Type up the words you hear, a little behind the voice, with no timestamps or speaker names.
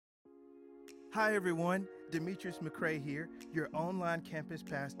Hi everyone, Demetrius McCrae here, your online campus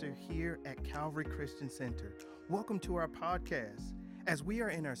pastor here at Calvary Christian Center. Welcome to our podcast. As we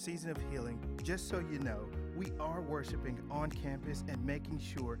are in our season of healing, just so you know, we are worshiping on campus and making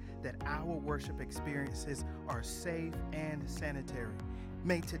sure that our worship experiences are safe and sanitary.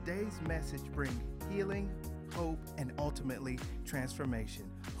 May today's message bring healing, hope, and ultimately transformation.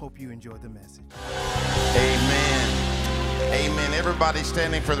 Hope you enjoy the message. Amen. Amen. Everybody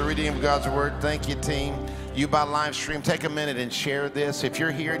standing for the reading of God's word. Thank you, team. You by live stream, take a minute and share this. If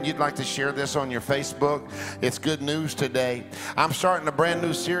you're here and you'd like to share this on your Facebook, it's good news today. I'm starting a brand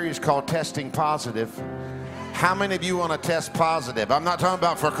new series called Testing Positive. How many of you want to test positive? I'm not talking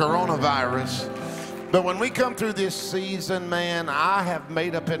about for coronavirus. But when we come through this season, man, I have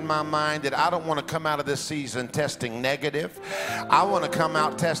made up in my mind that I don't want to come out of this season testing negative. I want to come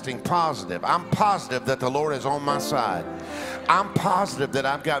out testing positive. I'm positive that the Lord is on my side. I'm positive that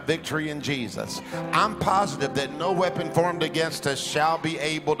I've got victory in Jesus. I'm positive that no weapon formed against us shall be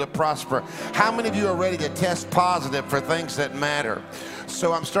able to prosper. How many of you are ready to test positive for things that matter?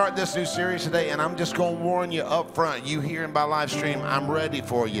 So I'm starting this new series today, and I'm just going to warn you up front. You hearing by live stream, I'm ready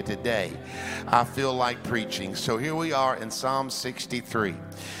for you today. I feel like preaching. So here we are in Psalm 63.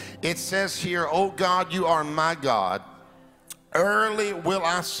 It says here, "O God, you are my God. Early will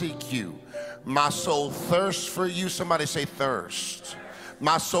I seek you. My soul thirsts for you." Somebody say thirst.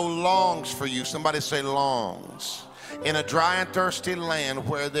 My soul longs for you. Somebody say longs. In a dry and thirsty land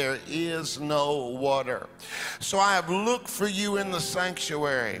where there is no water. So I have looked for you in the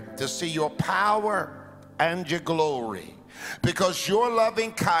sanctuary to see your power and your glory, because your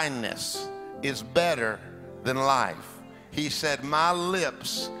loving kindness is better than life. He said, my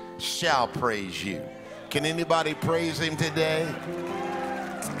lips shall praise you. Can anybody praise him today?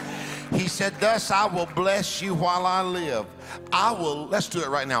 He said, thus I will bless you while I live. Let's do it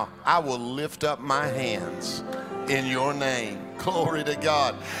right now. I will lift up my hands in your name. Glory to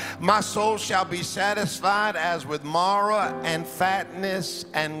God. My soul shall be satisfied as with marrow and fatness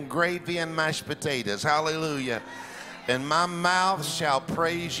and gravy and mashed potatoes. Hallelujah. And my mouth shall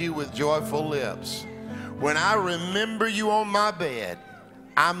praise you with joyful lips. When I remember you on my bed,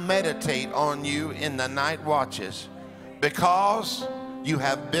 I meditate on you in the night watches, because you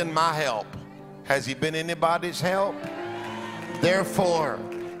have been my help. Has he been anybody's help? Therefore,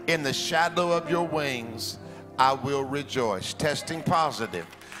 in the shadow of your wings, I will rejoice. Testing positive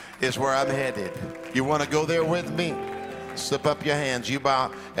is where I'm headed. You want to go there with me? Slip up your hands. You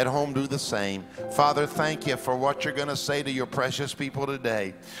bow at home, do the same. Father, thank you for what you're going to say to your precious people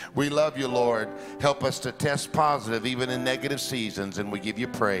today. We love you, Lord. Help us to test positive even in negative seasons, and we give you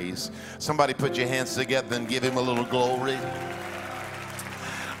praise. Somebody put your hands together and give him a little glory.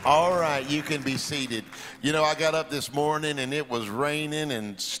 All right, you can be seated. You know, I got up this morning and it was raining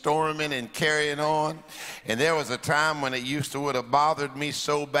and storming and carrying on. And there was a time when it would have bothered me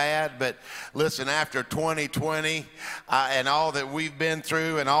so bad. But listen, after 2020 and all that we've been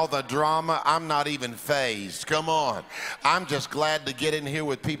through and all the drama, I'm not even fazed. Come on. I'm just glad to get in here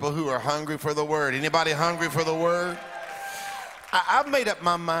with people who are hungry for the word. Anybody hungry for the word? I've made up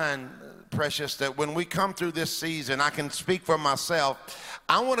my mind, precious, that when we come through this season, I can speak for myself.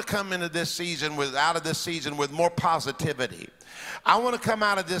 I want to come into this season out of this season with more positivity. I want to come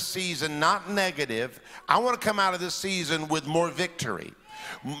out of this season not negative. I want to come out of this season with more victory,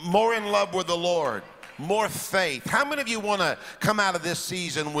 more in love with the Lord, more faith. How many of you want to come out of this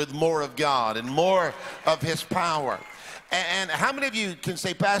season with more of God and more of his power? And how many of you can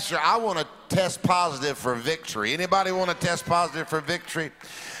say, Pastor, I want to test positive for victory? Anybody want to test positive for victory?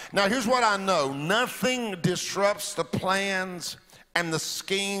 Now, here's what I know. Nothing disrupts the plans and the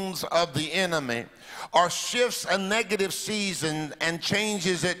schemes of the enemy, or shifts a negative season and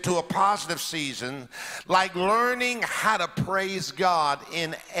changes it to a positive season, like learning how to praise God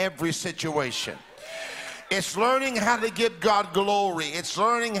in every situation. It's learning how to give God glory. It's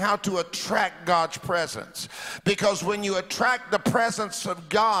learning how to attract God's presence. Because when you attract the presence of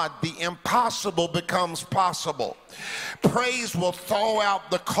God, the impossible becomes possible. Praise will thaw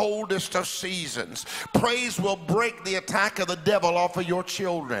out the coldest of seasons. Praise will break the attack of the devil off of your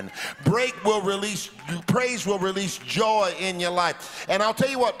children. Praise will release joy in your life. And I'll tell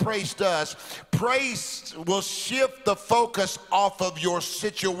you what praise does. Praise will shift the focus off of your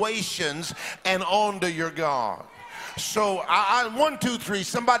situations and onto your God. So 1, 2, 3,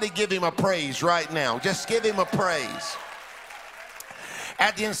 somebody give him a praise right now. Just give him a praise.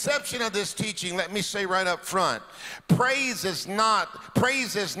 At the inception of this teaching, let me say right up front, praise is not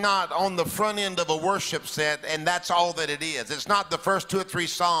on the front end of a worship set, and that's all that it is. It's not the first 2 or 3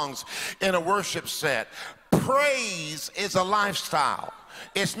 songs in a worship set. Praise is a lifestyle.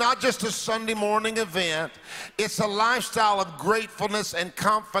 It's not just a Sunday morning event. It's a lifestyle of gratefulness and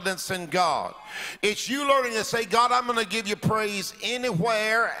confidence in God. It's you learning to say, God, I'm going to give you praise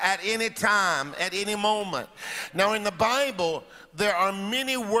anywhere, at any time, at any moment. Now, in the Bible, there are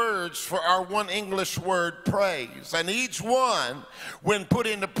many words for our one English word, praise. And each one, when put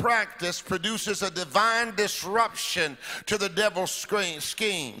into practice, produces a divine disruption to the devil's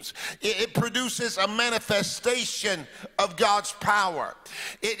schemes. It produces a manifestation of God's power.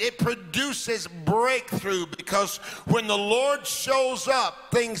 It produces breakthrough, because when the Lord shows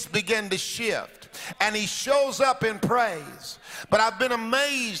up, things begin to shift. And he shows up in praise. But I've been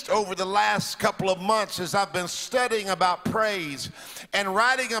amazed over the last couple of months as I've been studying about praise and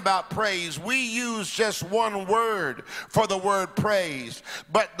writing about praise. We use just one word for the word praise,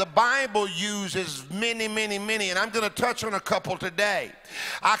 but the Bible uses many, many, many, and I'm going to touch on a couple today.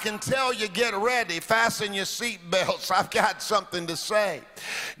 I can tell you, get ready, fasten your seat belts. I've got something to say.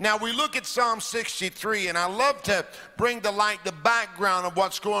 Now, we look at Psalm 63, and I love to bring to light the background of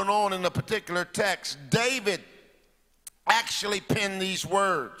what's going on in the particular text. David actually penned these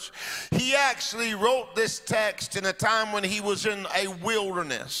words. He actually wrote this text in a time when he was in a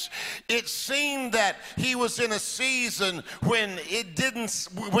wilderness. It seemed that he was in a season when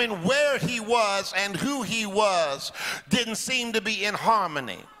where he was and who he was didn't seem to be in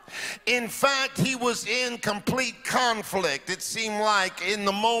harmony. In fact, he was in complete conflict, it seemed like, in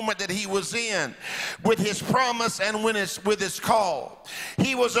the moment that he was in with his promise and with his call.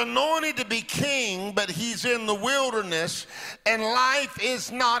 He was anointed to be king, but he's in the wilderness and life is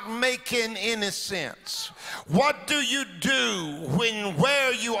not making any sense. What do you do when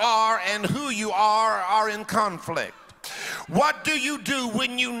where you are and who you are in conflict? What do you do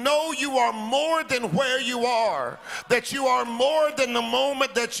when you know you are more than where you are, that you are more than the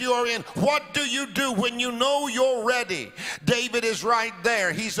moment that you are in? What do you do when you know you're ready? David is right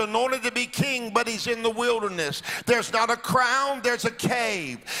there. He's anointed to be king, but he's in the wilderness. There's not a crown, there's a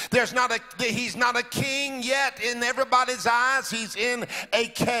cave. He's not a king yet in everybody's eyes. He's in a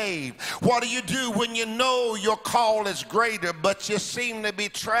cave. What do you do when you know your call is greater, but you seem to be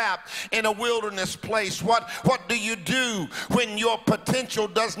trapped in a wilderness place? What do you do when your potential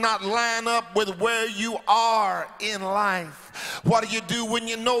does not line up with where you are in life? What do you do when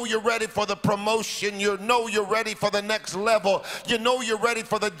you know you're ready for the promotion? You know you're ready for the next level. You know you're ready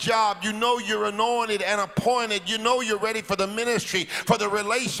for the job. You know you're anointed and appointed. You know you're ready for the ministry, for the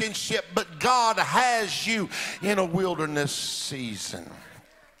relationship, but God has you in a wilderness season.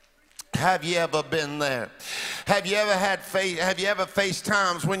 Have you ever been there? Have you ever faced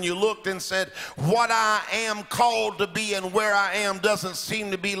times when you looked and said, what I am called to be and where I am doesn't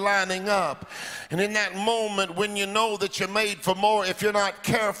seem to be lining up? And in that moment when you know that you're made for more, if you're not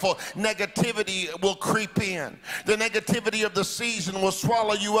careful, negativity will creep in. The negativity of the season will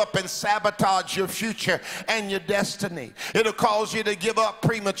swallow you up and sabotage your future and your destiny. It'll cause you to give up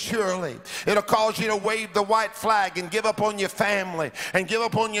prematurely. It'll cause you to wave the white flag and give up on your family and give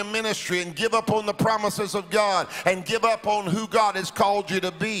up on your ministry and give up on the promises of God and give up on who God has called you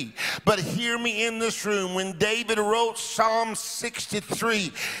to be. But hear me in this room. When David wrote Psalm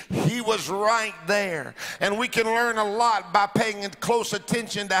 63, he was right there. And we can learn a lot by paying close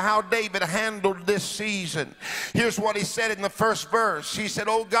attention to how David handled this season. Here's what he said in the first verse. He said,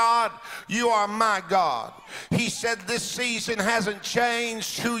 "Oh God, you are my God." He said this season hasn't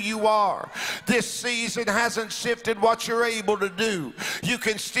changed who you are. This season hasn't shifted what you're able to do. You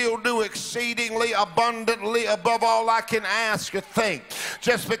can still do exceedingly abundantly above all I can ask or think.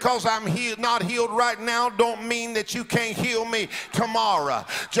 Just because I'm not healed right now don't mean that you can't heal me tomorrow.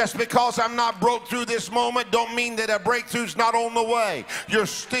 Just because I'm not broke through this moment don't mean that a breakthrough's not on the way. You're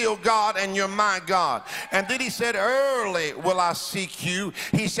still God and you're my God. And then he said, early will I seek you.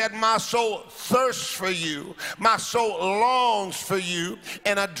 He said, my soul thirsts for you. My soul longs for you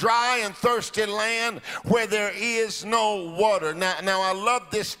in a dry and thirsty land where there is no water. Now I love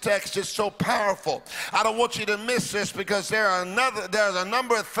this text. It's so powerful. I don't want you to miss this because there's a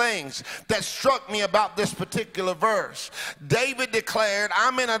number of things that struck me about this particular verse. David declared,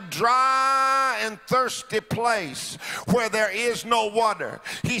 I'm in a dry and thirsty place where there is no water.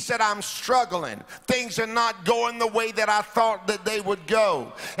 He said, I'm struggling. Things are not going the way that I thought that they would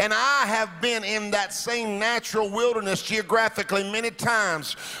go. And I have been in that same natural wilderness geographically many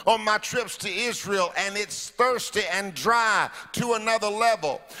times on my trips to Israel, and it's thirsty and dry to another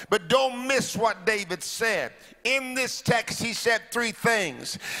level. But don't miss what David said. In this text, he said three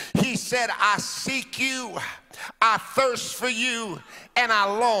things. He said, I seek you, I thirst for you, and I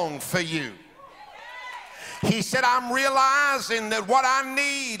long for you. He said, I'm realizing that what I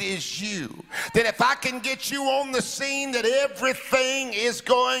need is you. that if I can get you on the scene, that everything is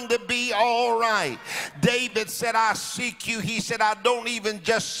going to be all right. David said, I seek you. He said, I don't even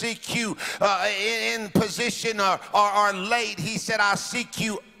just seek you in position or late. He said, I seek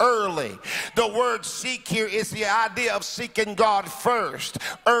you early. The word seek here is the idea of seeking God first,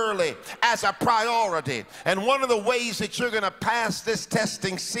 early, as a priority. And one of the ways that you're going to pass this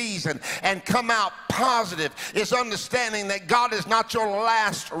testing season and come out positive is understanding that God is not your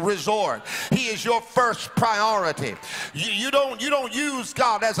last resort. He is your first priority. You don't use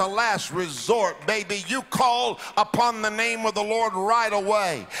God as a last resort, baby. You call upon the name of the Lord right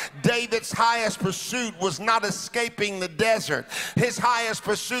away. David's highest pursuit was not escaping the desert. His highest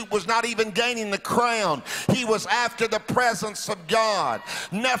pursuit was not even gaining the crown. He was after the presence of God.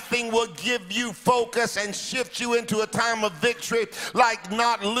 Nothing will give you focus and shift you into a time of victory like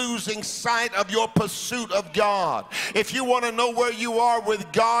not losing sight of your pursuit of God. If you want to know where you are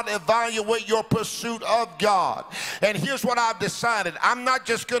with God, evaluate your pursuit of God. And here's what I've decided. I'm not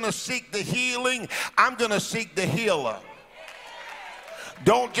just going to seek the healing, I'm going to seek the healer.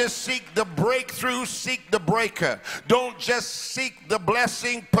 Don't just seek the breakthrough, seek the breaker. Don't just seek the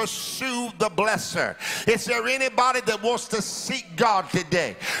blessing, pursue the blesser. Is there anybody that wants to seek God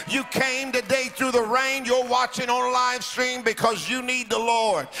today? You came today through the rain. You're watching on live stream because you need the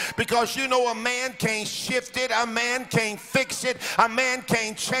Lord. Because you know a man can't shift it. A man can't fix it. A man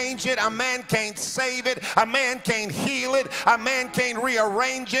can't change it. A man can't save it. A man can't heal it. A man can't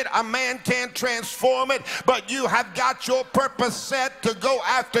rearrange it. A man can't transform it. But you have got your purpose set to go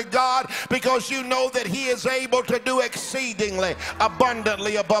after God because you know that He is able to do exceedingly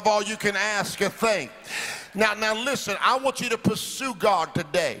abundantly above all you can ask or think. Now listen, I want you to pursue God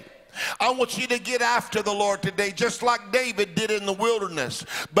today. I want you to get after the Lord today, just like David did in the wilderness.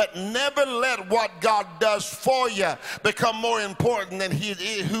 But never let what God does for you become more important than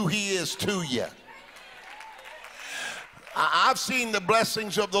who He is to you. I've seen the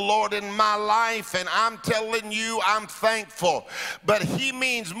blessings of the Lord in my life, and I'm telling you, I'm thankful. But He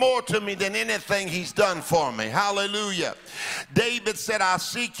means more to me than anything He's done for me. Hallelujah. David said, I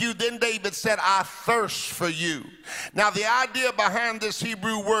seek you. Then David said, I thirst for you. Now, the idea behind this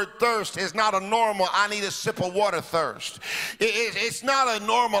Hebrew word thirst is not a normal, I need a sip of water thirst. It's not a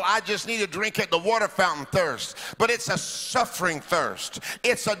normal, I just need a drink at the water fountain thirst. But it's a suffering thirst.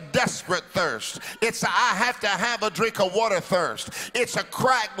 It's a desperate thirst. It's a I have to have a drink of water thirst. It's a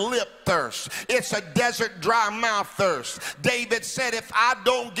cracked lip thirst. It's a desert dry mouth thirst. David said, if I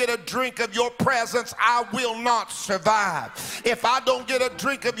don't get a drink of your presence, I will not survive. If I don't get a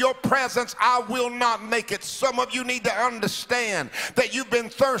drink of your presence, I will not make it. Some of you need to understand that you've been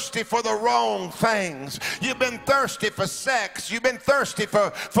thirsty for the wrong things. You've been thirsty for sex. You've been thirsty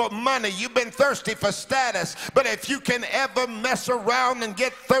for money. You've been thirsty for status. But if you can ever mess around and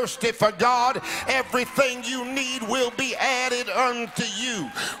get thirsty for God, everything you need will be added unto you.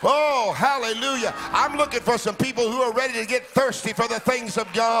 Oh, hallelujah. I'm looking for some people who are ready to get thirsty for the things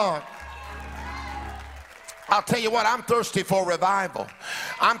of God. I'll tell you what, I'm thirsty for revival.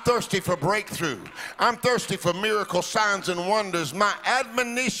 I'm thirsty for breakthrough. I'm thirsty for miracle signs and wonders. My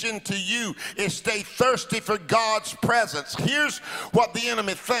admonition to you is stay thirsty for God's presence. Here's what the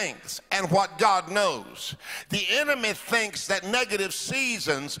enemy thinks and what God knows. The enemy thinks that negative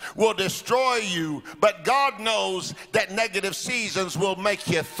seasons will destroy you, but God knows that negative seasons will make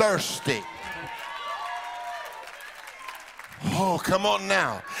you thirsty. Oh, come on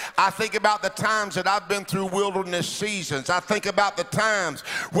now. I think about the times that I've been through wilderness seasons. I think about the times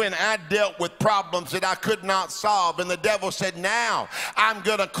when I dealt with problems that I could not solve. And the devil said, now I'm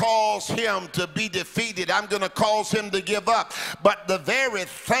going to cause him to be defeated. I'm going to cause him to give up. But the very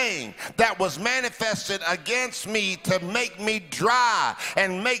thing that was manifested against me to make me dry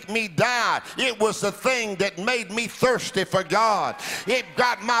and make me die, it was the thing that made me thirsty for God. It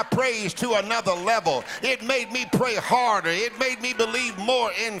got my praise to another level. It made me pray harder. It made me believe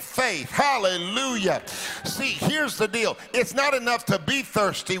more in faith. Hallelujah. See, here's the deal. It's not enough to be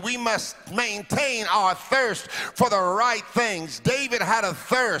thirsty. We must maintain our thirst for the right things. David had a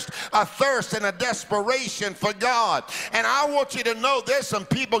thirst and a desperation for God. And I want you to know there's some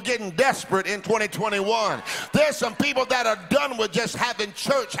people getting desperate in 2021. There's some people that are done with just having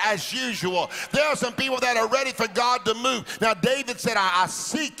church as usual. There are some people that are ready for God to move. Now, David said, I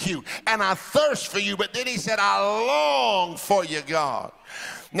seek you and I thirst for you. But then he said, I long for you, God.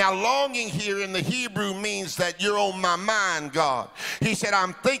 Now, longing here in the Hebrew means that you're on my mind, God. He said,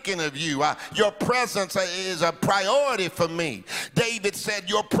 I'm thinking of you. Your presence is a priority for me. David said,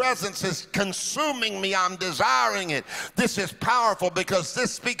 your presence is consuming me. I'm desiring it. This is powerful because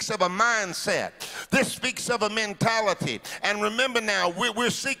this speaks of a mindset. This speaks of a mentality. And remember now, we're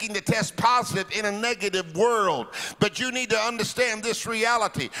seeking to test positive in a negative world. But you need to understand this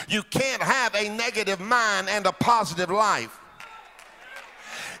reality. You can't have a negative mind and a positive life.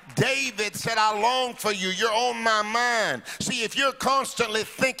 David said, I long for you. You're on my mind. See, if you're constantly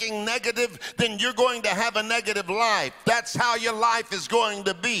thinking negative, then you're going to have a negative life. That's how your life is going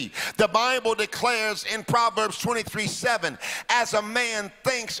to be. The Bible declares in Proverbs 23:7, as a man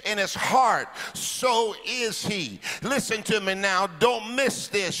thinks in his heart, so is he. Listen to me now. Don't miss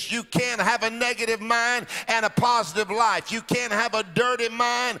this. You can't have a negative mind and a positive life. You can't have a dirty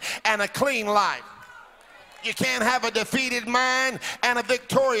mind and a clean life. You can't have a defeated mind and a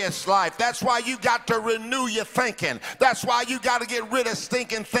victorious life. That's why you got to renew your thinking. That's why you got to get rid of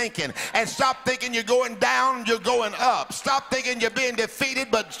stinking thinking and stop thinking you're going down, you're going up. Stop thinking you're being defeated,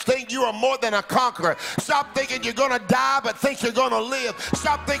 but think you are more than a conqueror. Stop thinking you're going to die, but think you're going to live.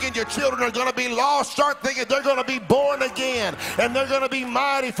 Stop thinking your children are going to be lost. Start thinking they're going to be born again and they're going to be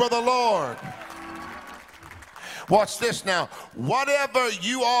mighty for the Lord. Watch this now. Whatever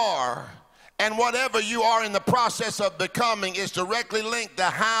you are, and whatever you are in the process of becoming is directly linked to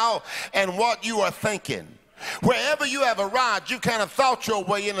how and what you are thinking. Wherever you have arrived, you kind of thought your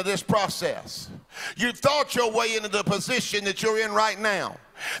way into this process. You thought your way into the position that you're in right now.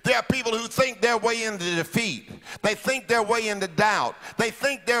 There are people who think their way into defeat. They think their way into doubt. They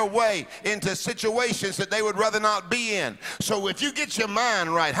think their way into situations that they would rather not be in. So if you get your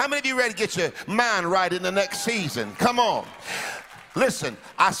mind right, how many of you ready to get your mind right in the next season? Come on. Listen,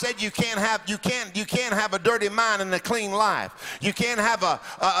 I said you can't have a dirty mind and a clean life. You can't have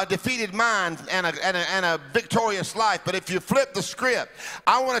a defeated mind and a victorious life. But if you flip the script,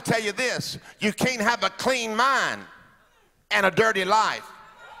 I want to tell you this: you can't have a clean mind and a dirty life.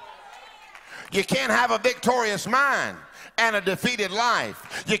 You can't have a victorious mind and a defeated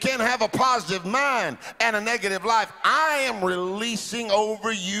life. You can't have a positive mind and a negative life. I am releasing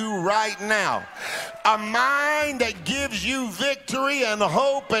over you right now a mind that gives you victory and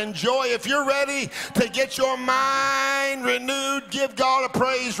hope and joy. If you're ready to get your mind renewed, give God a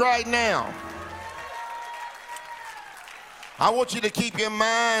praise right now. I want you to keep your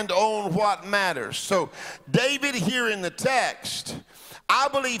mind on what matters. So David here in the text, I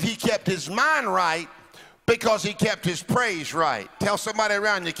believe he kept his mind right because he kept his praise right. Tell somebody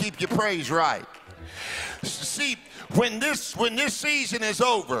around you, keep your praise right. See, when this season is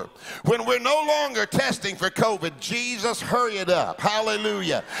over, when we're no longer testing for COVID, Jesus, hurry it up.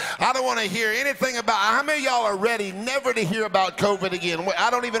 Hallelujah. I don't want to hear anything about, how many of y'all are ready never to hear about COVID again? I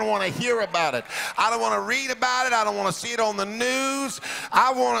don't even want to hear about it. I don't want to read about it. I don't want to see it on the news.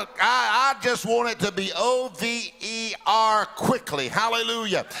 I just want it to be over quickly.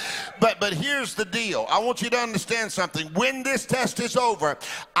 Hallelujah. But here's the deal. I want you to understand something. When this test is over,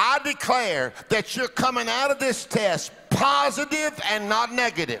 I declare that you're coming out of this test positive and not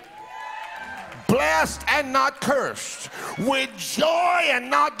negative, blessed and not cursed, with joy and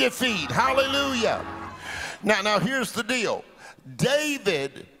not defeat. Hallelujah. Now here's the deal.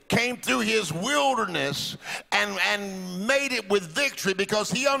 David came through his wilderness and made it with victory because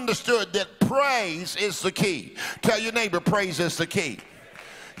he understood that praise is the key. Tell your neighbor, praise is the key.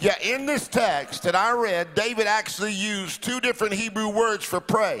 Yeah, in this text that I read, David actually used two different Hebrew words for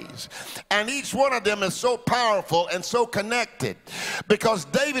praise. And each one of them is so powerful and so connected because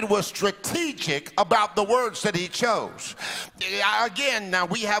David was strategic about the words that he chose. Again, now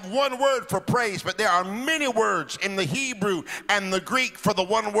we have one word for praise, but there are many words in the Hebrew and the Greek for the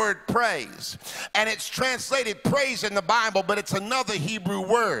one word praise. And it's translated praise in the Bible, but it's another Hebrew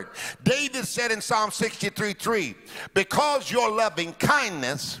word. David said in Psalm 63:3, because your loving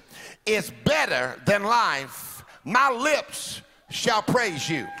kindness is better than life, my lips shall praise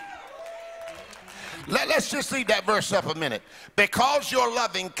you. Let's just leave that verse up a minute. Because your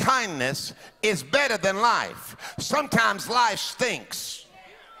loving kindness is better than life. Sometimes life stinks.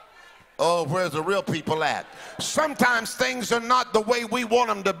 Oh, where's the real people at? Sometimes things are not the way we want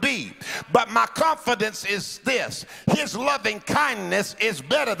them to be. But my confidence is this: his loving kindness is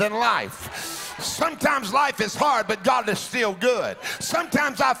better than life. Sometimes life is hard, but God is still good.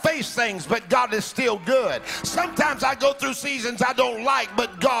 Sometimes I face things, but God is still good. Sometimes I go through seasons I don't like,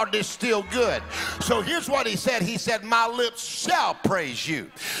 but God is still good. So here's what he said. He said, my lips shall praise you.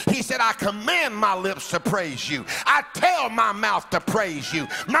 He said, I command my lips to praise you. I tell my mouth to praise you.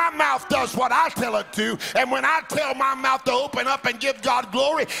 My mouth does what I tell it to. And when I tell my mouth to open up and give God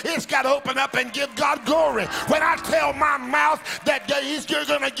glory, it's got to open up and give God glory. When I tell my mouth that you're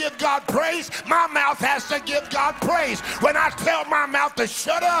going to give God praise, my mouth has to give God praise. When I tell my mouth to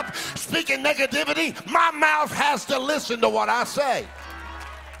shut up speaking negativity, my mouth has to listen to what I say.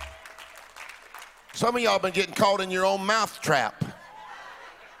 Some of y'all been getting caught in your own mouth trap.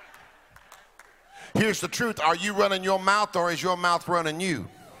 Here's the truth. Are you running your mouth, or is your mouth running you?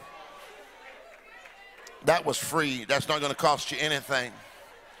 That was free. That's not going to cost you anything.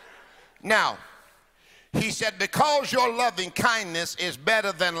 Now, he said, because your loving kindness is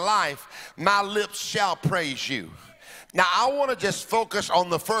better than life, my lips shall praise you. Now, I want to just focus on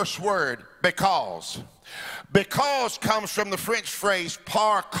the first word, because. Because comes from the French phrase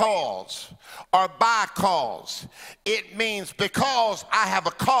par cause or by cause. It means because I have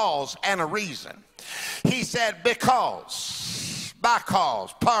a cause and a reason. He said, because, by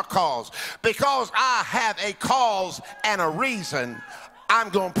cause, par cause, because I have a cause and a reason, I'm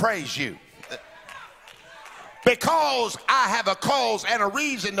going to praise you. Because I have a cause and a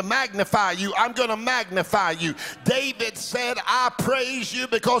reason to magnify you, I'm going to magnify you. David said, I praise you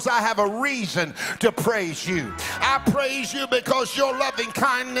because I have a reason to praise you. I praise you because your loving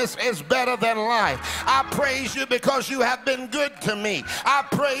kindness is better than life. I praise you because you have been good to me. I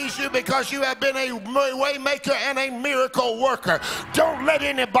praise you because you have been a way maker and a miracle worker. Don't let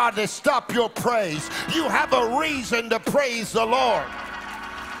anybody stop your praise. You have a reason to praise the Lord.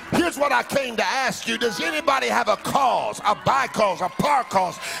 Here's what I came to ask you. Does anybody have a cause, a by cause, a par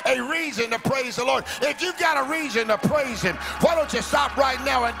cause, a reason to praise the Lord? If you've got a reason to praise him, why don't you stop right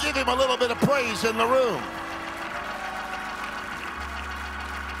now and give him a little bit of praise in the room?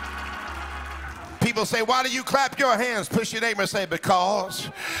 People say, why do you clap your hands? Push your neighbor and say, because.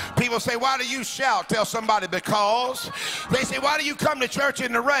 People say, why do you shout? Tell somebody, because. They say, why do you come to church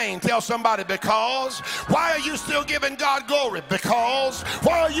in the rain? Tell somebody, because. Why are you still giving God glory? Because.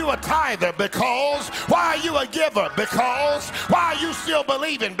 Why are you a tither? Because. Why are you a giver? Because. Why are you still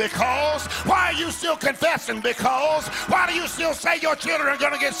believing? Because. Why are you still confessing? Because. Why do you still say your children are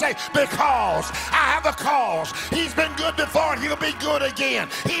going to get saved? Because. I have a cause. He's been good before, and he'll be good again.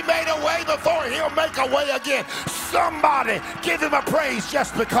 He made a way before, he'll make a way again. Somebody give him a praise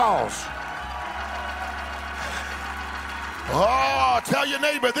just because. Oh, tell your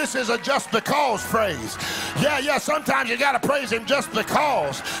neighbor this is a just because praise. Yeah, sometimes you got to praise him just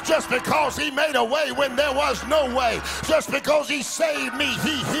because. Just because he made a way when there was no way. Just because he saved me,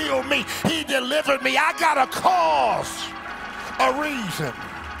 he healed me, he delivered me. I got a cause, a reason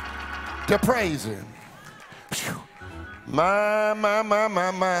to praise him. Whew.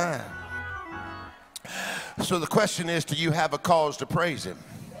 My. So the question is, do you have a cause to praise him?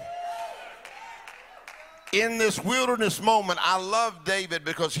 In this wilderness moment, I love David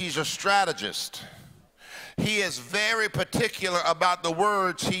because he's a strategist. He is very particular about the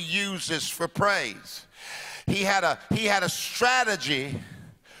words he uses for praise. He had a strategy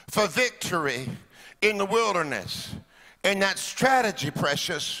for victory in the wilderness. And that strategy,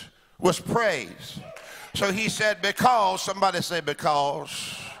 precious, was praise. So he said, because, somebody say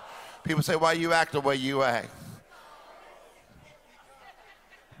because. People say, why you act the way you act?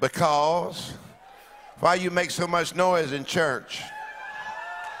 Because. Why you make so much noise in church?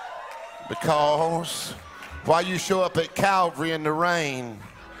 Because. Why you show up at Calvary in the rain?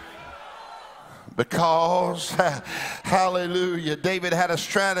 Because. Hallelujah. David had a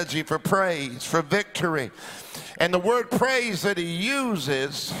strategy for praise, for victory. And the word praise that he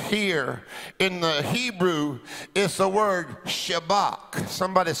uses here in the Hebrew is the word shabach.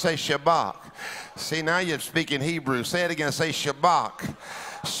 Somebody say shabach. See, now you're speaking Hebrew. Say it again. Say shabach.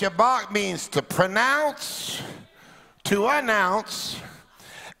 Shabach means to pronounce, to announce,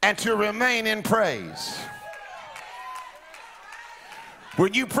 and to remain in praise.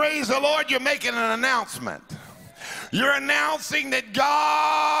 When you praise the Lord, you're making an announcement. You're announcing that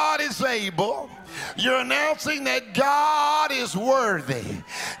God is able. You're announcing that God is worthy.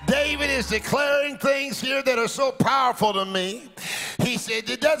 David is declaring things here that are so powerful to me. He said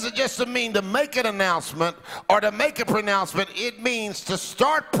it doesn't just mean to make an announcement or to make a pronouncement. It means to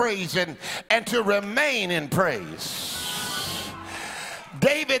start praising and to remain in praise.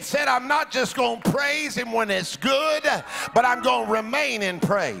 David said, I'm not just going to praise him when it's good, but I'm going to remain in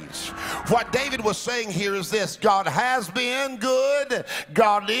praise. What David was saying here is this: God has been good,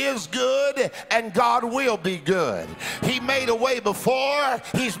 God is good, and God will be good. He made a way before,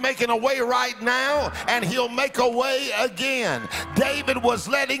 he's making a way right now, and he'll make a way again. David was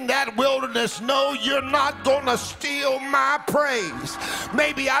letting that wilderness know, you're not going to steal my praise.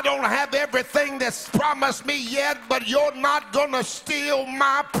 Maybe I don't have everything that's promised me yet, but you're not going to steal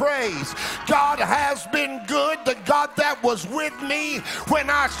my praise. God has been good. The God that was with me when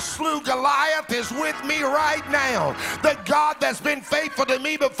I slew Goliath is with me right now. The God that's been faithful to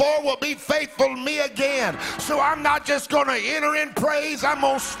me before will be faithful to me again. So I'm not just going to enter in praise, I'm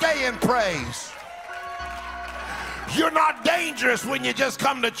going to stay in praise. You're not dangerous when you just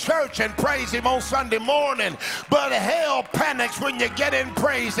come to church and praise him on Sunday morning, but hell panics when you get in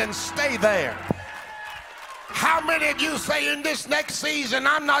praise and stay there. How many of you say in this next season,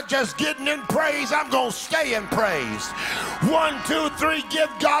 I'm not just getting in praise, I'm going to stay in praise? 1, 2, 3, give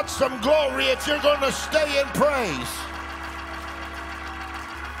God some glory if you're going to stay in praise.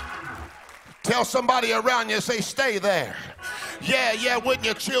 Tell somebody around you, say, stay there. Yeah, when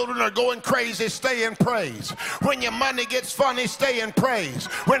your children are going crazy, stay in praise. When your money gets funny, stay in praise.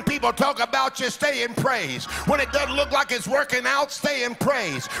 When people talk about you, stay in praise. When it doesn't look like it's working out, stay in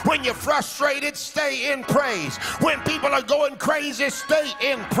praise. When you're frustrated, stay in praise. When people are going crazy, stay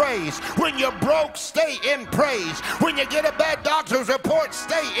in praise. When you're broke, stay in praise. When you get a bad doctor's report,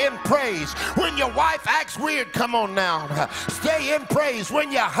 stay in praise. When your wife acts weird, come on now, stay in praise.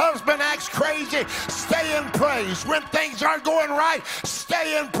 When your husband acts crazy, stay in praise. When things aren't going right,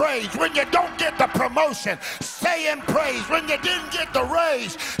 stay in praise. When you don't get the promotion, stay in praise. When you didn't get the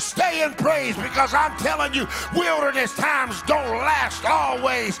raise, stay in praise, because I'm telling you, wilderness times don't last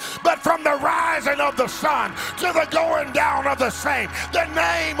always, but from the rising of the sun to the going down of the same, the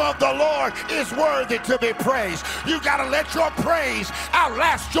name of the Lord is worthy to be praised. You got to let your praise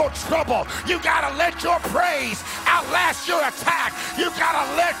outlast your trouble. You got to let your praise outlast your attack. You got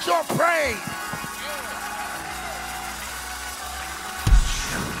to let your praise.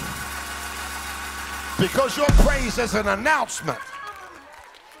 Because your praise is an announcement.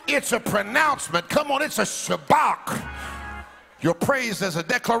 It's a pronouncement. Come on, it's a shabak. Your praise is a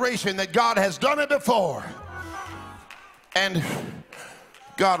declaration that God has done it before, and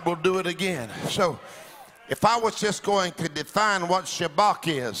God will do it again. So if I was just going to define what shabak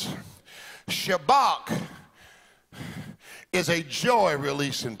is a joy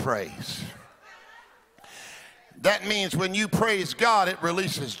release in praise. That means when you praise God, it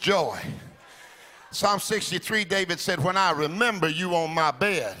releases joy. Psalm 63, David said, when I remember you on my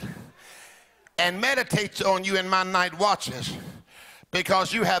bed and meditate on you in my night watches,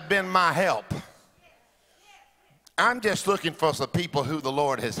 because you have been my help. I'm just looking for some people who the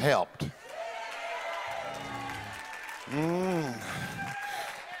Lord has helped.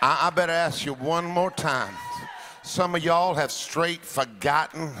 I better ask you one more time. Some of y'all have straight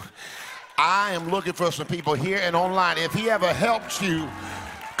forgotten. I am looking for some people here and online. If he ever helped you,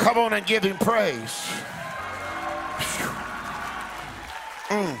 come on and give him praise.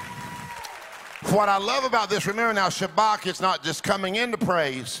 What I love about this, remember now, Shabbat is not just coming into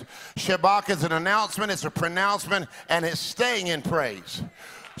praise. Shabbat is an announcement, it's a pronouncement, and it's staying in praise.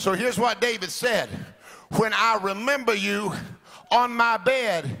 So here's what David said. When I remember you on my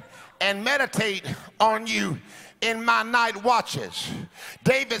bed and meditate on you in my night watches.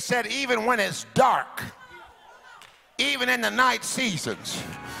 David said, even when it's dark, even in the night seasons,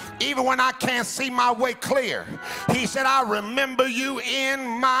 even when I can't see my way clear, he said, I remember you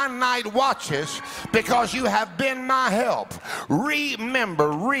in my night watches, because you have been my help.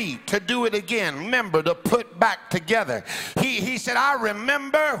 Remember, to do it again. Remember, to put back together. He said, I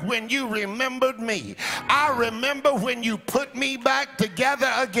remember when you remembered me. I remember when you put me back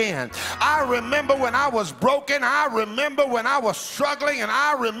together again. I remember when I was broken. I remember when I was struggling. And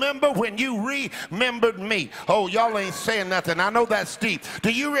I remember when you remembered me. Oh, y'all ain't saying nothing. I know that's deep.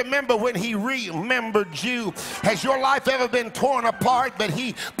 Do you remember when he remembered you? Has your life ever been torn apart, but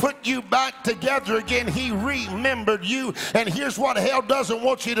he put you back together again? He remembered you. And here's what hell doesn't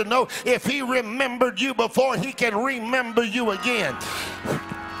want you to know. If he remembered you before, he can remember you again.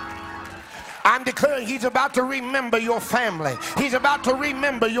 I'm declaring he's about to remember your family. He's about to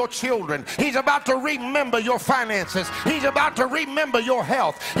remember your children. He's about to remember your finances. He's about to remember your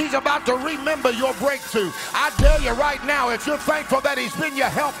health. He's about to remember your breakthrough. I tell you right now, if you're thankful that he's been your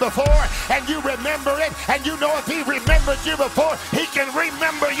help before and you remember it, and you know if he remembered you before, he can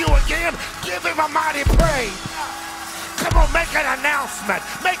remember you again, give him a mighty praise. Come on, make an announcement.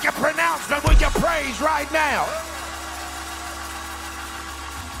 Make a pronouncement with your praise right now.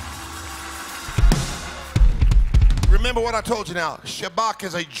 Remember what I told you now. Shabbat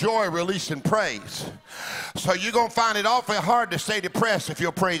is a joy released in praise. So you're going to find it awfully hard to stay depressed if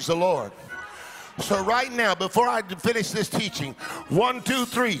you'll praise the Lord. So right now, before I finish this teaching, 1, 2,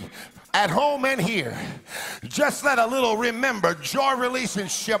 3, at home and here, just let a little remember joy release in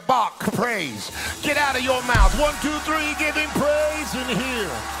Shabbat praise get out of your mouth. 1, 2, 3, give him praise in here.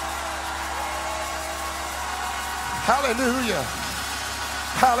 Hallelujah.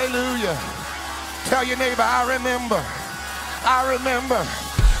 Hallelujah. Tell your neighbor, I remember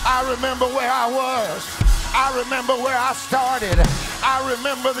where I was. I remember where I started. I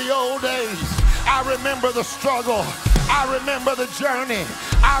remember the old days. I remember the struggle. I remember the journey.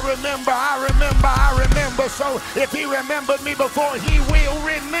 I remember. So if he remembered me before, he will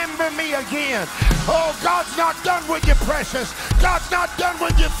remember me again. Oh, God's not done with you, precious. God's not done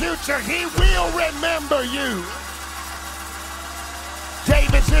with your future. He will remember you.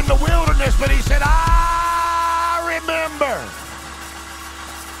 David's in the wilderness, but he said, I remember.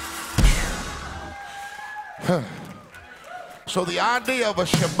 So the idea of a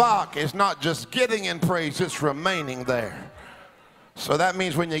Shabbat is not just getting in praise, it's remaining there. So that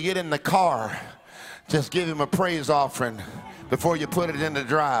means when you get in the car, just give him a praise offering before you put it in the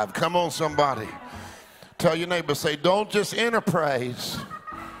drive. Come on, somebody. Tell your neighbor, say, don't just enter praise.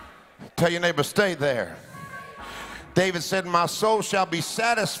 Tell your neighbor, stay there. David said, my soul shall be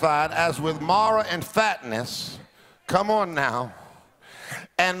satisfied as with marrow and fatness. Come on now.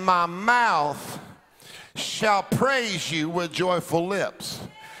 And my mouth shall praise you with joyful lips.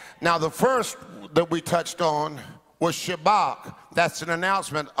 Now the first that we touched on was Shabbat. That's an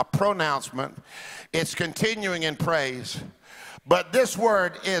announcement, a pronouncement. It's continuing in praise. But this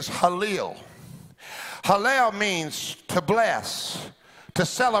word is Halil. Halil means to bless, to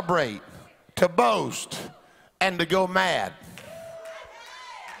celebrate, to boast, and to go mad.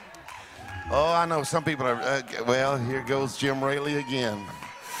 Oh, I know some people are, well, here goes Jim Raley again.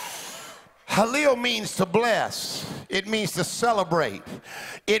 Halil means to bless. It means to celebrate.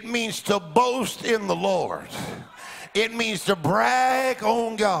 It means to boast in the Lord. It means to brag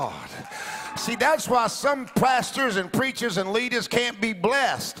on God. See, that's why some pastors and preachers and leaders can't be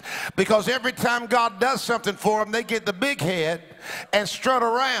blessed, because every time God does something for them, they get the big head and strut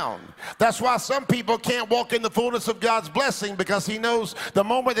around. That's why some people can't walk in the fullness of God's blessing, because he knows the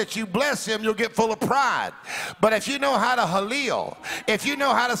moment that you bless him, you'll get full of pride. But if you know how to Halil, if you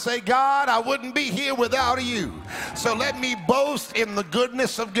know how to say, God, I wouldn't be here without you. So let me boast in the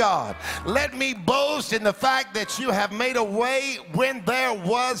goodness of God. Let me boast in the fact that you have made a way when there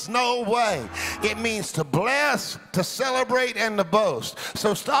was no way. It means to bless, to celebrate, and to boast.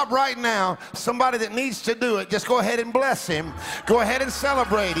 So stop right now. Somebody that needs to do it, just go ahead and bless him. Go ahead and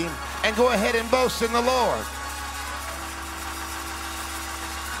celebrate him, and go ahead and boast in the Lord.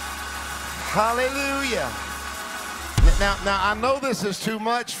 Hallelujah. Now I know this is too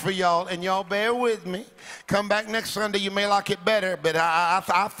much for y'all, and y'all bear with me. Come back next Sunday, you may like it better, but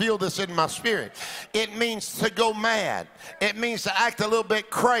I feel this in my spirit. It means to go mad. It means to act a little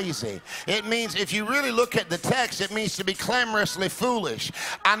bit crazy. It means, if you really look at the text, it means to be clamorously foolish.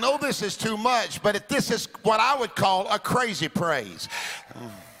 I know this is too much, but this is what I would call a crazy praise.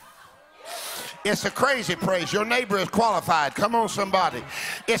 It's a crazy praise. Your neighbor is qualified. Come on, somebody.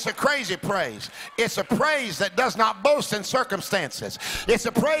 It's a crazy praise. It's a praise that does not boast in circumstances. It's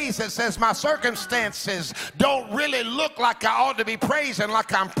a praise that says my circumstances don't really look like I ought to be praising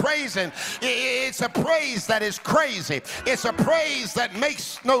like I'm praising. It's a praise that is crazy. It's a praise that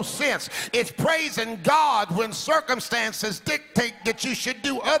makes no sense. It's praising God when circumstances dictate that you should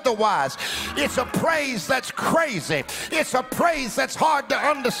do otherwise. It's a praise that's crazy. It's a praise that's hard to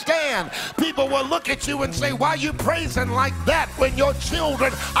understand. People will look at you and say, why are you praising like that when your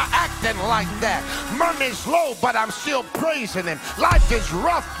children are acting like that? Money's low, but I'm still praising him. Life is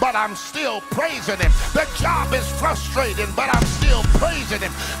rough, but I'm still praising him. The job is frustrating, but I'm still praising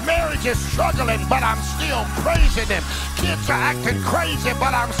him. Marriage is struggling, but I'm still praising him. Kids are acting crazy,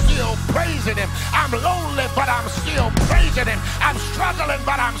 but I'm still praising him. I'm lonely, but I'm still praising him. I'm struggling,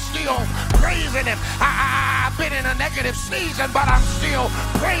 but I'm still praising him. I've been in a negative season, but I'm still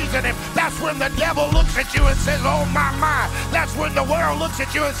praising him. That's when the devil looks at you and says, oh my. That's when the world looks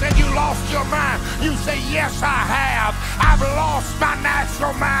at you and says, you lost your mind. You say, yes, I have. I've lost my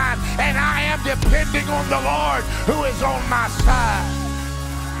natural mind, and I am depending on the Lord who is on my side.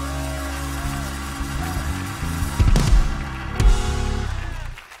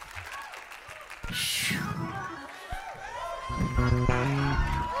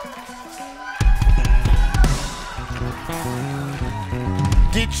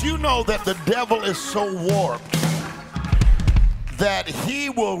 Did you know that the devil is so warped that he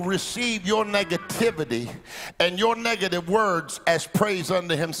will receive your negativity and your negative words as praise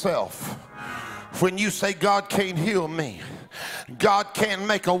unto himself. When you say, God can't heal me, God can't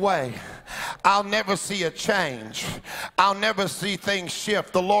make a way, I'll never see a change, I'll never see things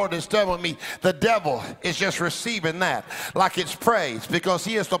shift, the Lord is done with me, the devil is just receiving that like it's praise, because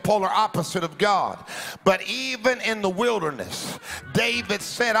he is the polar opposite of God. But even in the wilderness, David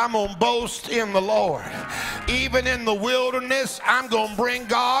said, I'm going to boast in the Lord. Even in the wilderness, I'm going to bring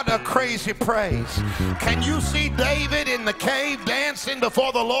God a crazy praise. Can you see David in the cave dancing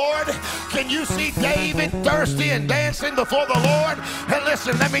before the Lord? Can you see David thirsty and dancing before the Lord? And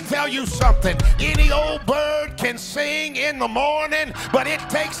listen, let me tell you something. Any old bird can sing in the morning, but it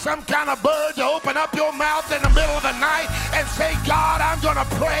takes some kind of bird to open up your mouth in the middle of the night and say, God, I'm going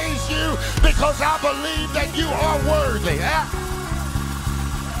to praise you because I believe that you are worthy.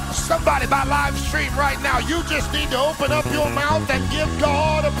 Somebody by live stream right now, you just need to open up your mouth and give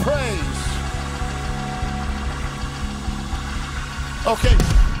God a praise. Okay,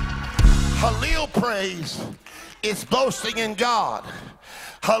 Hallel praise is boasting in God.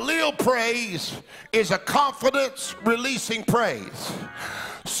 Hallel praise is a confidence releasing praise.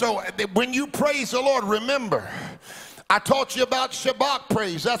 So when you praise the Lord, remember, I taught you about Shabbat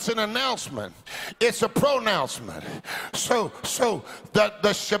praise. That's an announcement. It's a pronouncement. So the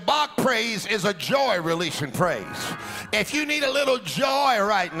Shabbat praise is a joy releasing praise. If you need a little joy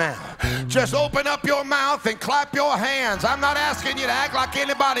right now, just open up your mouth and clap your hands. I'm not asking you to act like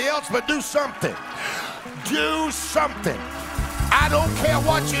anybody else, but do something. Do something. I don't care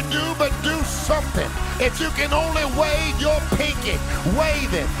what you do, but do something. If you can only wave your pinky,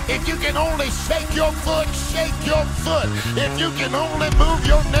 wave it. If you can only shake your foot, shake your foot. If you can only move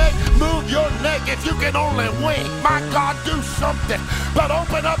your neck, move your neck. If you can only wink, my God, do something. But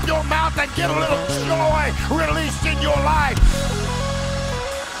open up your mouth and get a little joy released in your life.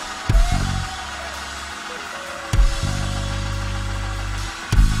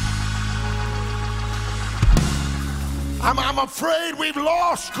 I'm afraid we've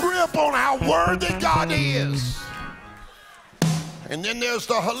lost grip on how worthy God is. And then there's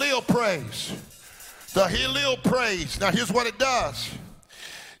the Hallel praise. The Hallel praise. Now here's what it does.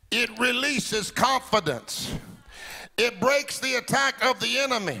 It releases confidence. It breaks the attack of the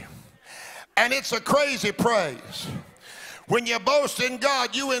enemy. And it's a crazy praise. When you boast in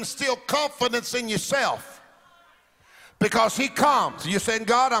God, you instill confidence in yourself. Because he comes. You're saying,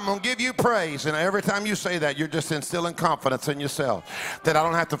 God, I'm going to give you praise. And every time you say that, you're just instilling confidence in yourself. That I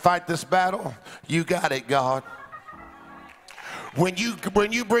don't have to fight this battle. You got it, God. When you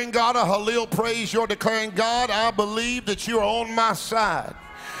bring God a Hallel praise, you're declaring, God, I believe that you're on my side.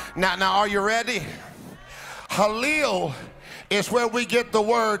 Now, are you ready? Hallel is where we get the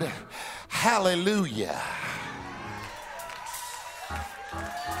word hallelujah.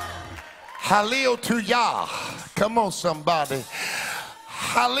 Hallel to Yah. Come on, somebody.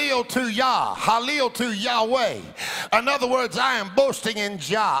 Hallel to Yah. Hallel to Yahweh. In other words, I am boasting in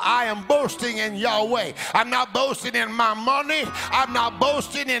Jah. I am boasting in Yahweh. I'm not boasting in my money. I'm not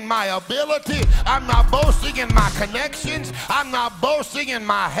boasting in my ability. I'm not boasting in my connections. I'm not boasting in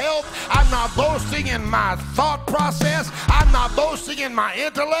my health. I'm not boasting in my thought process. I'm not boasting in my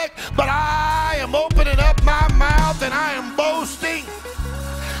intellect. But I am opening up my mouth and I am boasting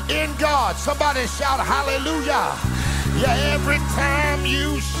in God. Somebody shout hallelujah. Yeah, every time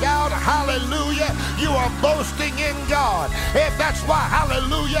you shout hallelujah, you are boasting in God. If that's why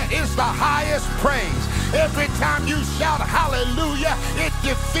hallelujah is the highest praise. Every time you shout hallelujah, it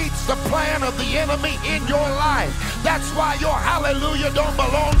defeats the plan of the enemy in your life. That's why your hallelujah don't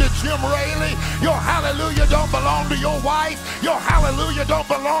belong to Jim Raley. Your hallelujah don't belong to your wife. Your hallelujah don't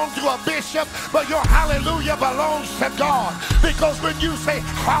belong to a bishop, but your hallelujah belongs to God. Because when you say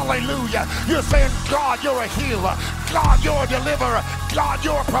hallelujah, you're saying, God, you're a healer. God, you're a deliverer. God,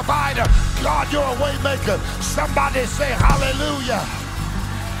 you're a provider. God, you're a way maker. Somebody say hallelujah.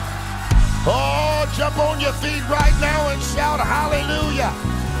 Oh, jump on your feet right now and shout hallelujah.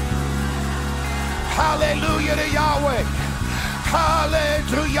 Hallelujah to Yahweh. Hallelujah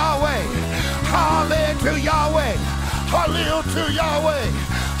to Yahweh. Hallelujah to Yahweh. Hallelujah to Yahweh.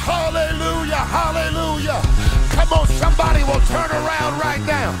 Hallelujah. Hallelujah. Come on, somebody will turn around right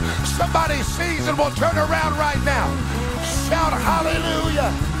now. Somebody's season will turn around right now. Shout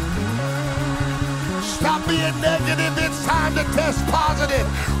hallelujah. Stop being negative. It's time to test positive.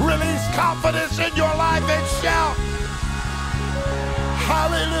 Release confidence in your life and shout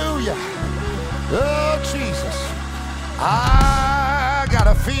hallelujah. Oh, Jesus. I got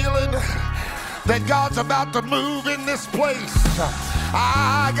a feeling that God's about to move in this place.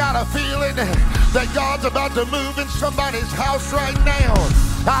 I got a feeling that God's about to move in somebody's house right now.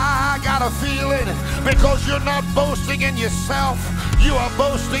 I got a feeling because you're not boasting in yourself, you are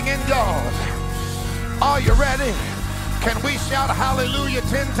boasting in God. Are you ready? Can we shout hallelujah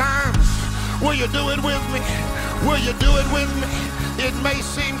 10 times? Will you do it with me? Will you do it with me? It may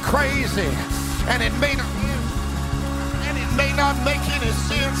seem crazy and it may not make any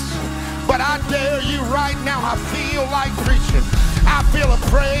sense, but I dare you right now. I feel like preaching. I feel a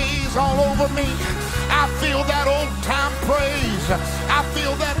praise all over me. I feel that old time praise. I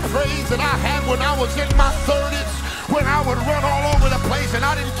feel that praise that I had when I was in my 30s, when I would run all over the place and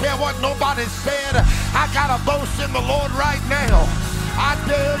I didn't care what nobody said. I got to boast in the Lord right now. I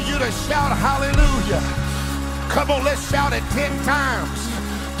dare you to shout hallelujah. Come on, let's shout it 10 times.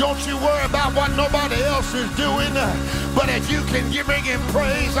 Don't you worry about what nobody else is doing. But if you can bring him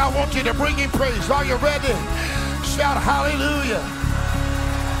praise, I want you to bring him praise. Are you ready? Shout hallelujah.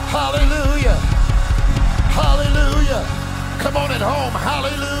 Hallelujah. Hallelujah. Come on at home.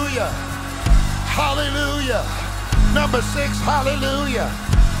 Hallelujah. Hallelujah. Number 6, hallelujah.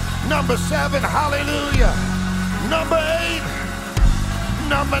 Number 7, hallelujah. Number 8,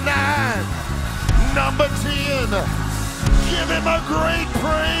 number 9, number 10. Give him a great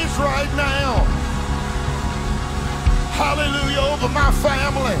praise right now. Hallelujah over my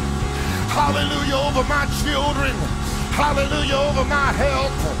family. Hallelujah over my children. Hallelujah over my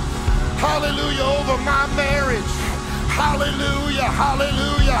health. Hallelujah over my marriage. Hallelujah,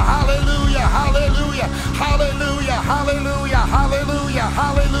 hallelujah, hallelujah, hallelujah, hallelujah, hallelujah, hallelujah,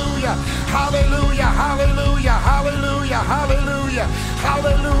 hallelujah, hallelujah, hallelujah, hallelujah, hallelujah,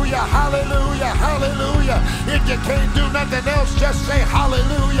 hallelujah, hallelujah, hallelujah. If you can't do nothing else, just say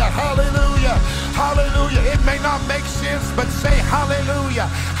hallelujah, hallelujah, hallelujah. It may not make sense, but say hallelujah,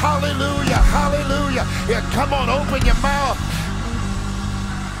 hallelujah, hallelujah. Yeah, come on, open your mouth.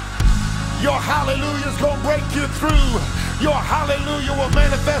 Your hallelujah is going to break you through. Your hallelujah will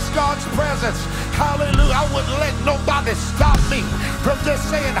manifest God's presence. Hallelujah. I wouldn't let nobody stop me from just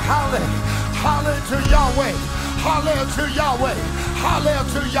saying hallelujah. Hallelujah to Yahweh. Hallelujah to Yahweh. Hallelujah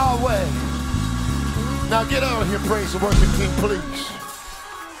to Yahweh. Now get out of here, praise and worship team, please.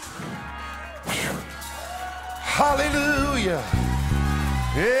 Hallelujah.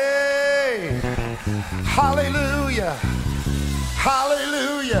 Hey. Hallelujah.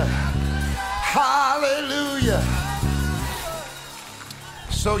 Hallelujah. Hallelujah.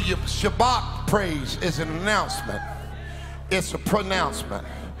 So your Shabbat praise is an announcement. It's a pronouncement.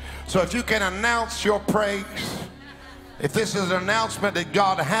 So if you can announce your praise, if this is an announcement that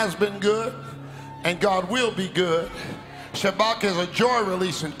God has been good and God will be good, Shabbat is a joy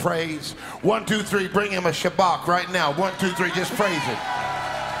releasing praise. 1, 2, 3, bring him a Shabbat right now. 1, 2, 3, just praise it.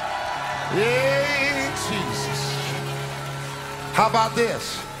 Yeah, Jesus. How about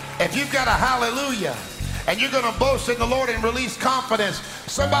this? If you've got a hallelujah and you're going to boast in the Lord and release confidence,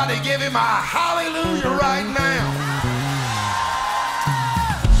 somebody give him a hallelujah right now.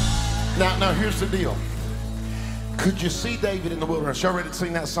 Now here's the deal. Could you see David in the wilderness? Y'all ready to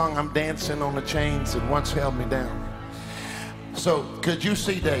sing that song, I'm dancing on the chains that once held me down? So could you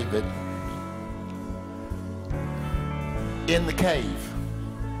see David in the cave?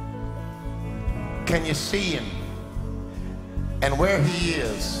 Can you see him? And where he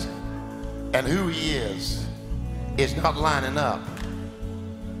is and who he is not lining up.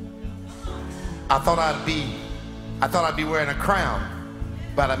 I thought I'd be wearing a crown,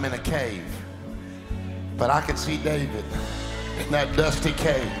 but I'm in a cave. But I can see David in that dusty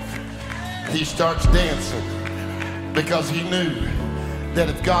cave. He starts dancing because he knew that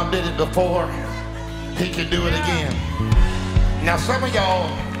if God did it before, he could do it again. Now some of y'all,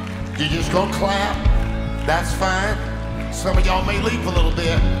 you're just gonna clap. That's fine. Some of y'all may leap a little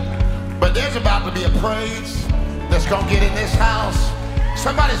bit, but there's about to be a praise that's gonna get in this house.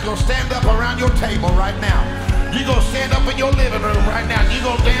 Somebody's gonna stand up around your table right now. You're gonna stand up in your living room right now. You're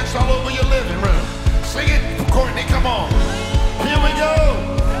gonna dance all over your living room. Sing it, Courtney, come on. Here we go.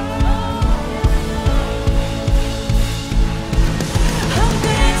 I'm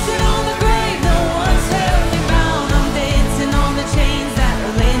dancing on the grave, no one's held me bound. I'm dancing on the chains that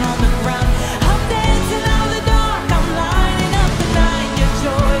are laying on the ground. I'm dancing out the dark, I'm lighting up the night. Your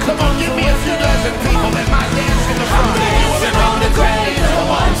joy. Come on, give me a few dozen people that might dance in the front. I'm dancing on the grave,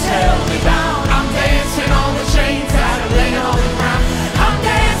 no one's held me bound. I'm dancing on the chains that are laying on the ground. I'm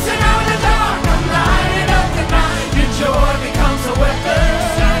dancing out the dark, I'm lighting up the night. Your joy becomes a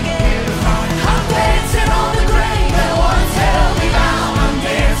weapon.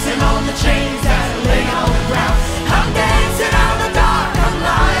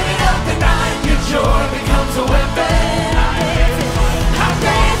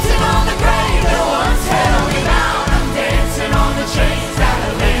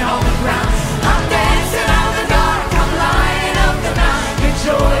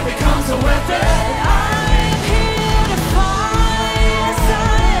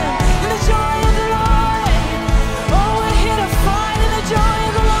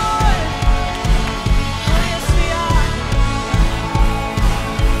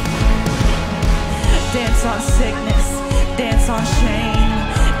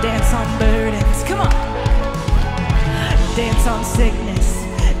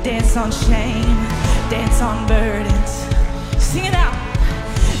 dance on shame, dance on burdens. Sing it out.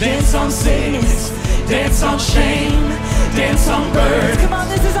 Dance on sickness, dance on shame, dance on burdens. Come on,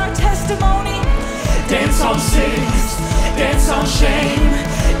 this is our testimony. Dance on sickness, dance on shame,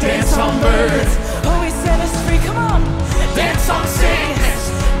 dance on burdens. Oh, he set us free. Come on. Dance on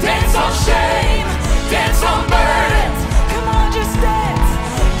sickness, dance on shame, dance on burdens. Come on, just dance.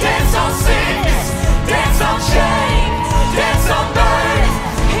 Dance on sickness, dance on shame, dance on burdens.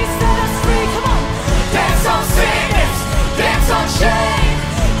 He set us free. Come on. Dance on sickness, dance on shame,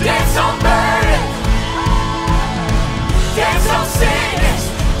 dance on burdens. Dance on sickness,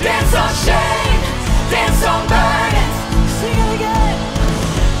 dance on shame, dance on burdens. Sing it again.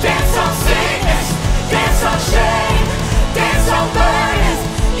 Dance on sickness, dance on shame, dance on burdens.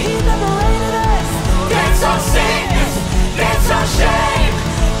 He liberated us. Dance on sickness, dance on shame,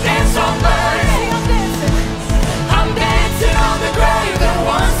 dance on burdens. I'm dancing on the grave that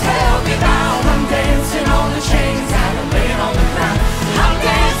once held me bound. I'm dancing on the chains that are laid on the ground. I'm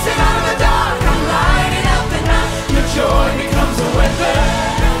dancing out of the dark. I'm lighting up the night. Your joy becomes a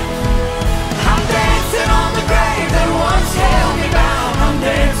weapon. I'm dancing on the grave that once held me bound. I'm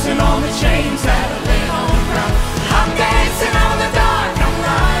dancing on the chains that are laid on the ground. I'm dancing out of the dark. I'm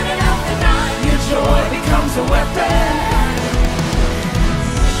lighting up the night. Your joy becomes a weapon.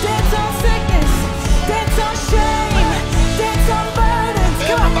 Dance on sickness, dance on shame, dance on burdens.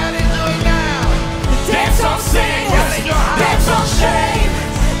 Everybody do it now. Dance on sickness, dance on shame,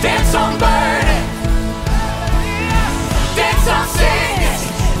 dance on burdens. Dance on sickness,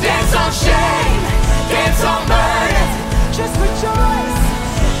 dance on shame, dance on burdens. Just rejoice.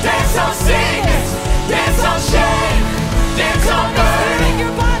 Dance on sickness, dance on shame, dance on burdens. In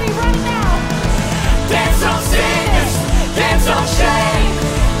your body right now. Dance on sickness, dance on shame,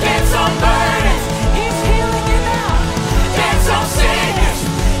 dance on burdens. He's healing you now. Dance on sickness,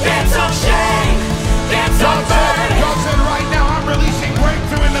 dance on shame, dance on burdens. God said right now I'm releasing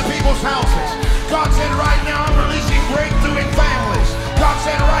breakthrough in the people's houses. God said right now I'm releasing breakthrough in families. God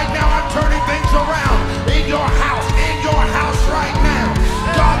said right now I'm turning things around in your house right now.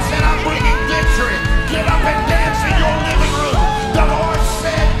 God said I'm bringing victory. Get up and dance in your living room. The Lord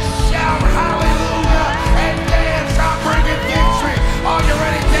said shout hallelujah and dance. I'm bringing victory. Are you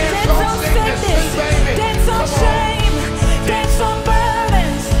ready? Dance on sickness, baby. Dance on shame, dance on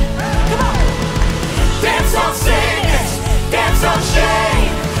burdens. Come on. Dance on sickness, dance on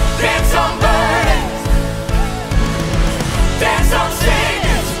shame, dance on burdens. Dance on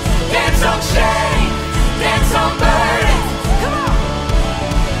sickness, dance on shame, dance on burdens. Come on.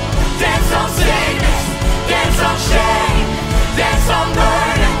 Dance on sickness, dance on shame, dance on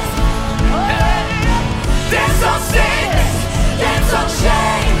burdens. Dance on sickness, dance on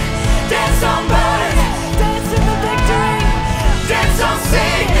shame, dance on burdens. Dance in the victory. Dance on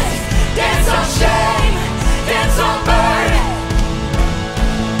sickness, dance on shame, dance on burdens.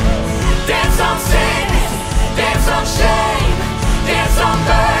 Dance on sickness, dance on shame, dance on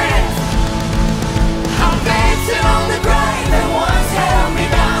burdens. I'm dancing on the grave that once held me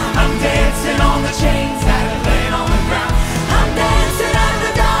bound. I'm dancing on the chains that are laid on the ground. I'm dancing out of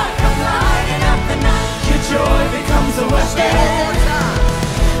the dark. I'm lighting up the night. Your joy becomes a weapon.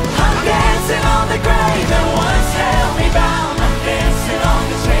 I'm dancing on the grave that once held me bound. I'm dancing on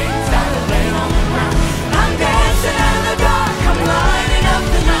the chains that are laid on the ground. I'm dancing out of the dark. I'm lighting up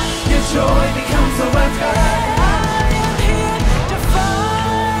the night. Your joy becomes a weapon. I am here to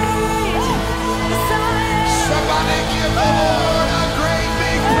fight. Somebody give the Lord a great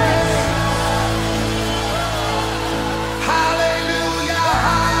big praise. Hallelujah,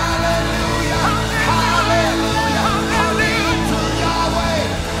 hallelujah, hallelujah. Hallel to Yahweh,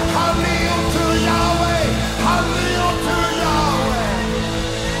 hallel to Yahweh, hallel to Yahweh.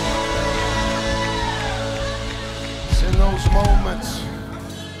 It's in those moments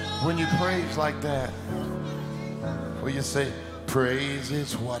when you praise like that, where you say, praise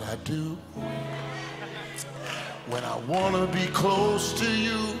is what I do. When I want to be close to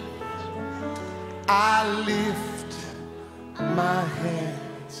you, I lift my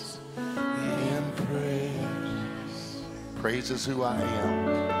hands in praise. Praise is who I am.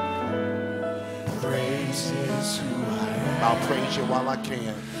 Praise is who I am. I'll praise you while I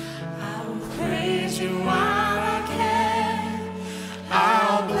can. Praise you while I can.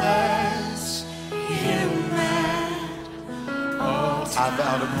 I'll bless him at all times. I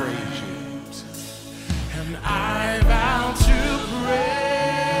vow to praise you. And I vow to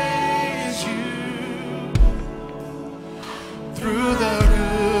praise you through the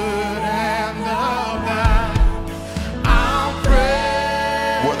good and the bad. I'll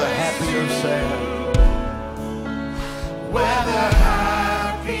praise Whether happy or sad, whether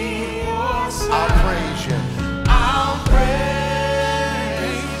happy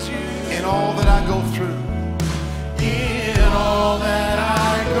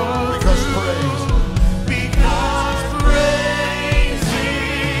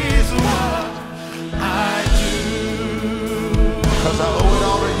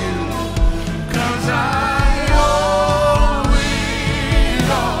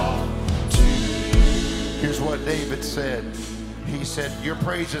Your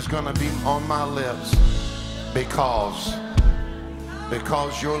praise is going to be on my lips because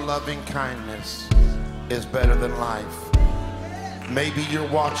your loving kindness is better than life. Maybe you're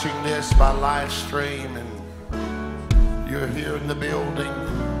watching this by live stream and you're here in the building.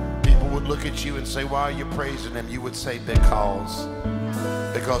 People would look at you and say, why are you praising him? You would say, because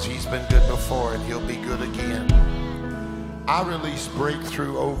he's been good before and he'll be good again. I release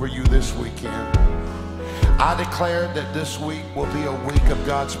breakthrough over you this weekend. I declare that this week will be a week of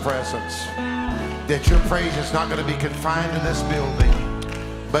God's presence. That your praise is not going to be confined to this building.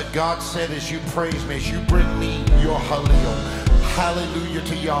 But God said, as you praise me, as you bring me your hallelujah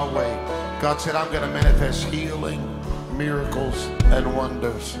to Yahweh, God said, I'm going to manifest healing, miracles, and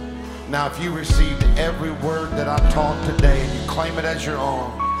wonders. Now, if you received every word that I taught today and you claim it as your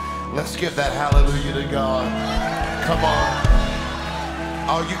own, let's give that hallelujah to God. Come on.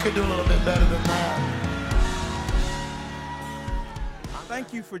 Oh, you can do a little bit better than that.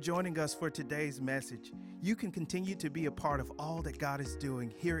 Thank you for joining us for today's message. You can continue to be a part of all that God is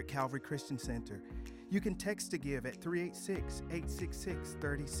doing here at Calvary Christian Center. You can text to give at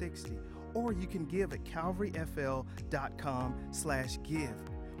 386-866-3060, or you can give at calvaryfl.com/give.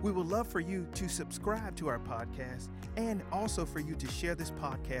 We would love for you to subscribe to our podcast and also for you to share this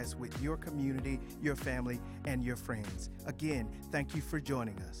podcast with your community, your family, and your friends. Again, thank you for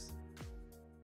joining us.